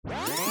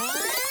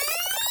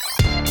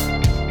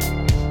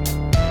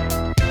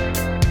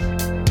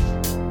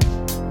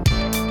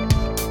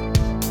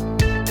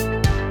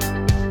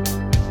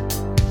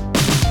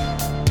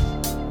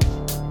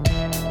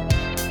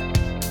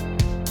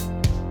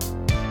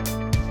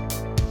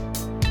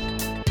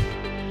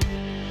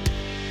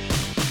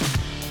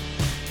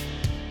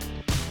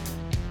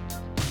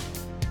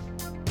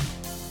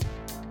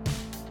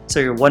So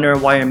you're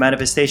wondering why your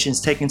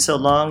manifestation's taking so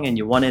long and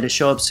you wanted to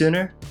show up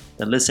sooner?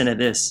 Then listen to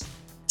this.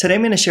 Today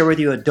I'm going to share with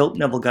you a dope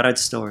Neville Goddard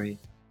story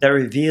that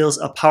reveals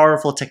a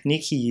powerful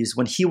technique he used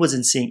when he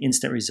wasn't seeing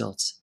instant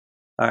results.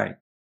 Alright,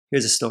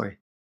 here's a story.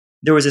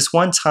 There was this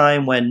one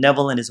time when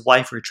Neville and his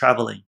wife were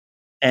traveling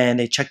and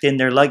they checked in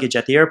their luggage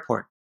at the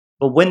airport.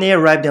 But when they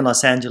arrived in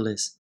Los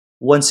Angeles,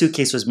 one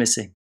suitcase was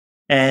missing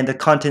and the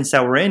contents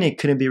that were in it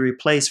couldn't be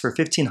replaced for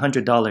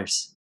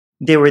 $1,500.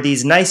 They were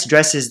these nice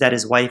dresses that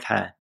his wife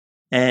had,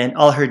 and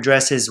all her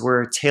dresses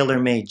were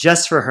tailor-made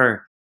just for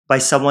her by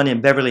someone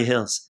in Beverly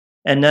Hills,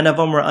 and none of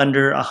them were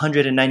under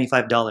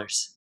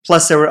 $195.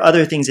 Plus, there were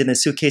other things in the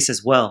suitcase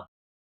as well.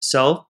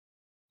 So,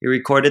 he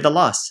recorded the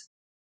loss.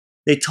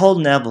 They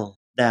told Neville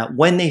that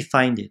when they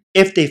find it,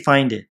 if they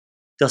find it,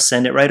 they'll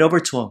send it right over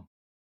to him.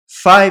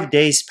 5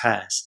 days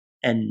passed,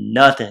 and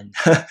nothing,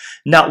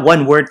 not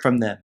one word from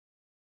them.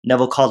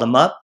 Neville called them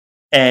up,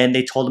 and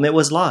they told him it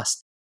was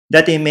lost,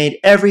 that they made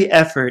every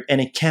effort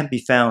and it can't be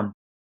found,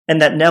 and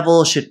that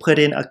Neville should put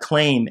in a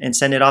claim and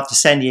send it off to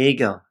San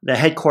Diego, the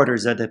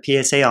headquarters of the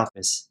PSA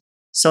office.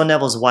 So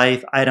Neville's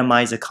wife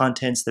itemized the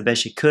contents the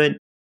best she could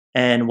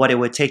and what it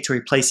would take to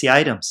replace the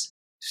items.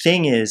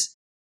 Thing is,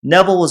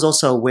 Neville was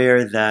also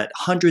aware that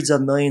hundreds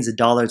of millions of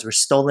dollars were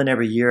stolen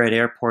every year at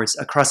airports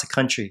across the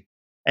country,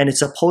 and it's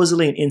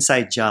supposedly an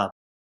inside job.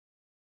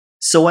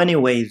 So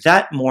anyway,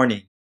 that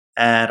morning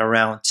at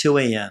around 2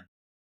 a.m.,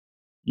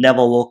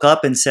 Neville woke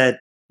up and said,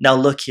 "Now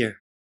look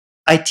here,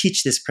 I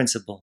teach this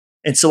principle,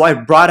 and so I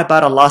brought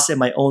about a loss in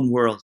my own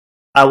world.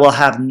 I will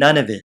have none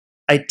of it.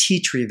 I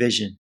teach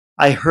revision.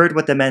 I heard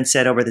what the man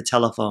said over the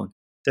telephone.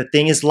 The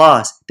thing is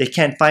lost. They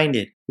can't find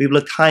it. We've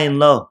looked high and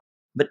low."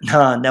 But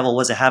nah, Neville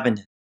wasn't having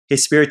it.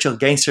 His spiritual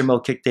gangster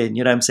mode kicked in,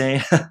 you know what I'm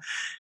saying?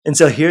 And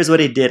so here's what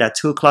he did at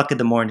 2 o'clock in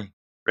the morning.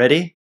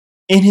 Ready?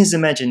 In his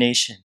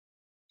imagination,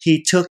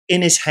 he took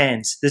in his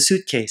hands the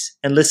suitcase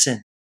and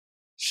listen.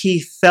 He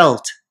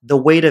felt the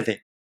weight of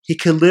it. He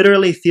could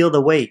literally feel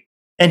the weight.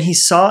 And he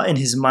saw in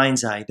his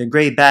mind's eye the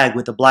gray bag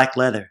with the black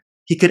leather.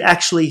 He could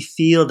actually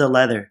feel the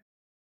leather.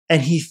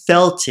 And he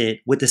felt it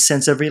with a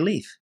sense of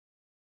relief.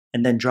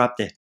 And then dropped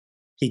it.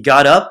 He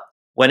got up,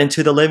 went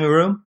into the living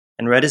room,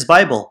 and read his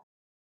Bible.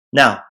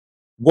 Now,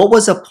 what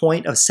was the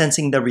point of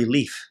sensing the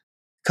relief?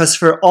 Because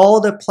for all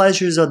the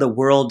pleasures of the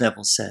world,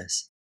 Neville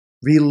says,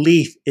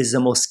 relief is the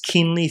most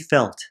keenly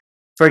felt.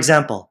 For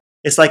example,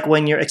 it's like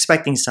when you're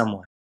expecting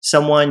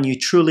someone you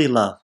truly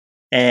love,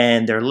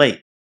 and they're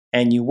late.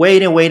 And you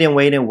wait and wait and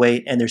wait and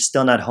wait, and they're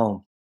still not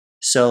home.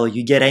 So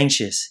you get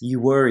anxious, you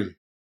worry.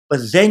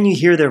 But then you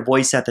hear their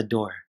voice at the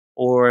door,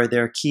 or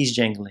their keys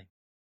jangling.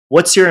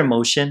 What's your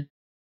emotion?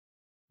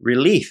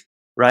 Relief,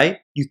 right?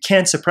 You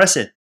can't suppress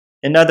it.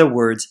 In other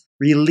words,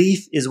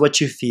 relief is what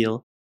you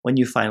feel when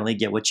you finally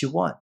get what you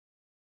want.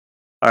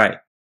 All right,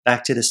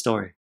 back to the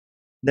story.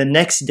 The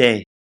next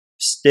day,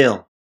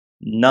 still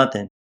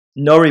nothing,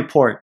 no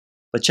report.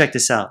 But check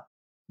this out.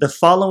 The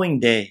following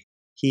day,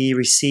 he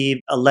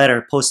received a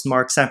letter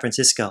postmarked San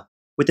Francisco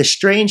with a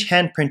strange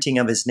handprinting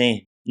of his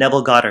name,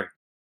 Neville Goddard.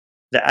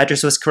 The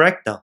address was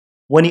correct though.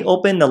 When he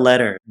opened the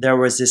letter, there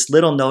was this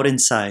little note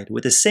inside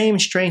with the same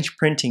strange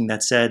printing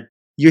that said,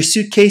 "Your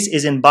suitcase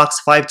is in box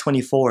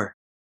 524.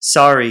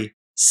 Sorry,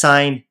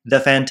 signed The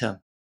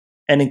Phantom,"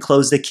 and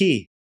enclosed the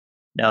key.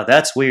 Now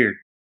that's weird.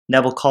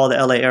 Neville called the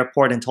LA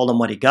airport and told them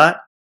what he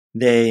got.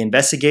 They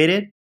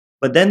investigated,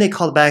 but then they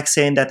called back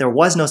saying that there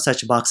was no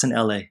such box in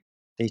LA.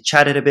 They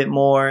chatted a bit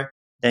more,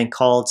 then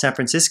called San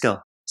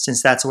Francisco,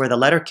 since that's where the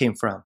letter came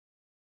from.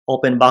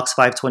 Opened box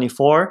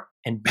 524,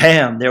 and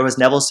bam, there was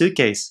Neville's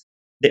suitcase.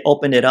 They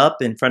opened it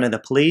up in front of the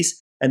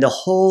police, and the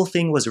whole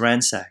thing was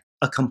ransacked,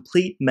 a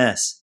complete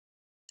mess.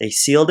 They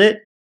sealed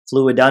it,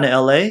 flew it down to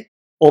LA,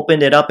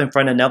 opened it up in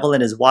front of Neville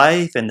and his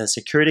wife and the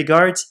security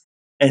guards,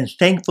 and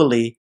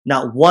thankfully,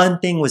 not one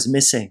thing was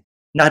missing,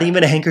 not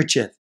even a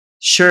handkerchief.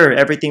 Sure,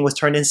 everything was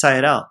turned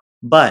inside out,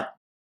 but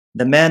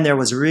the man there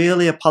was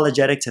really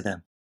apologetic to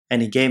them,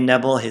 and he gave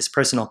Neville his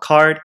personal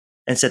card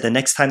and said the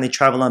next time they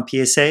travel on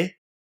PSA,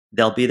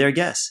 they'll be their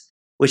guests,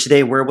 which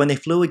they were when they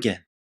flew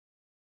again.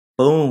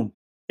 Boom.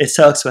 It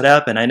sucks what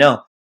happened, I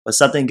know, but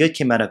something good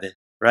came out of it,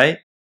 right?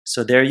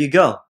 So there you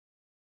go.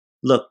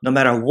 Look, no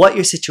matter what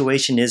your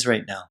situation is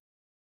right now,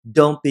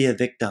 don't be a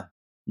victim.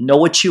 Know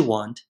what you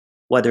want,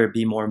 whether it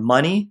be more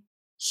money,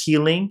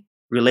 healing,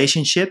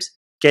 relationships,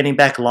 getting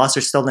back lost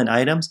or stolen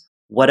items,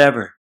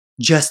 whatever.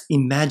 Just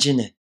imagine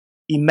it.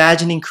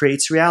 Imagining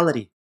creates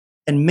reality.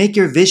 And make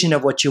your vision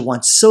of what you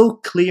want so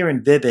clear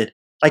and vivid,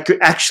 like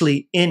you're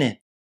actually in it.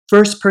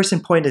 First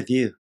person point of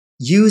view,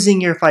 using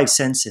your 5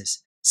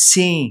 senses,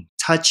 seeing,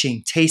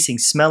 touching, tasting,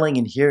 smelling,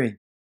 and hearing,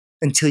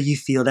 until you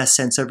feel that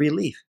sense of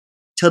relief,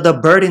 till the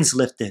burden's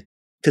lifted,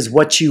 because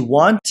what you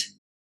want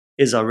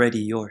is already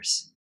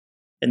yours.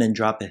 And then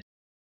drop it.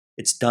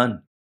 It's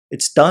done.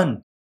 It's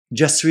done.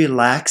 Just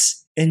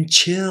relax and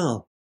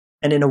chill.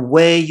 And in a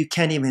way you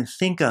can't even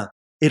think of,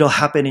 it'll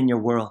happen in your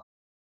world.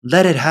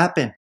 Let it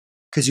happen,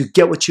 because you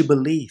get what you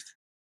believe.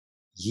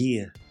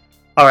 Yeah.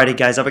 Alrighty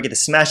guys, don't forget to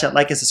smash that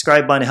like and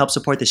subscribe button to help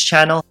support this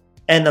channel.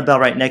 and the bell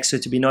right next to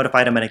it to be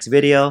notified of my next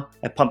video.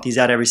 I pump these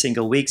out every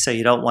single week, so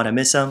you don't want to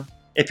miss them.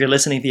 If you're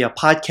listening via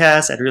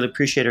podcast, I'd really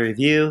appreciate a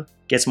review.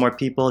 Gets more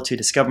people to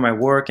discover my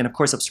work and of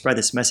course help spread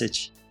this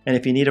message. And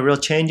if you need a real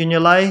change in your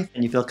life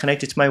and you feel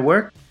connected to my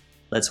work,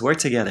 let's work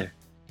together.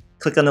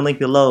 Click on the link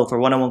below for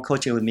one-on-one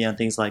coaching with me on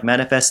things like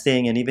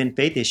manifesting and even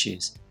faith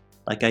issues.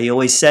 Like I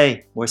always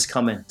say, more's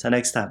coming. Till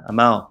next time, I'm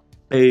out.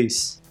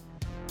 Peace.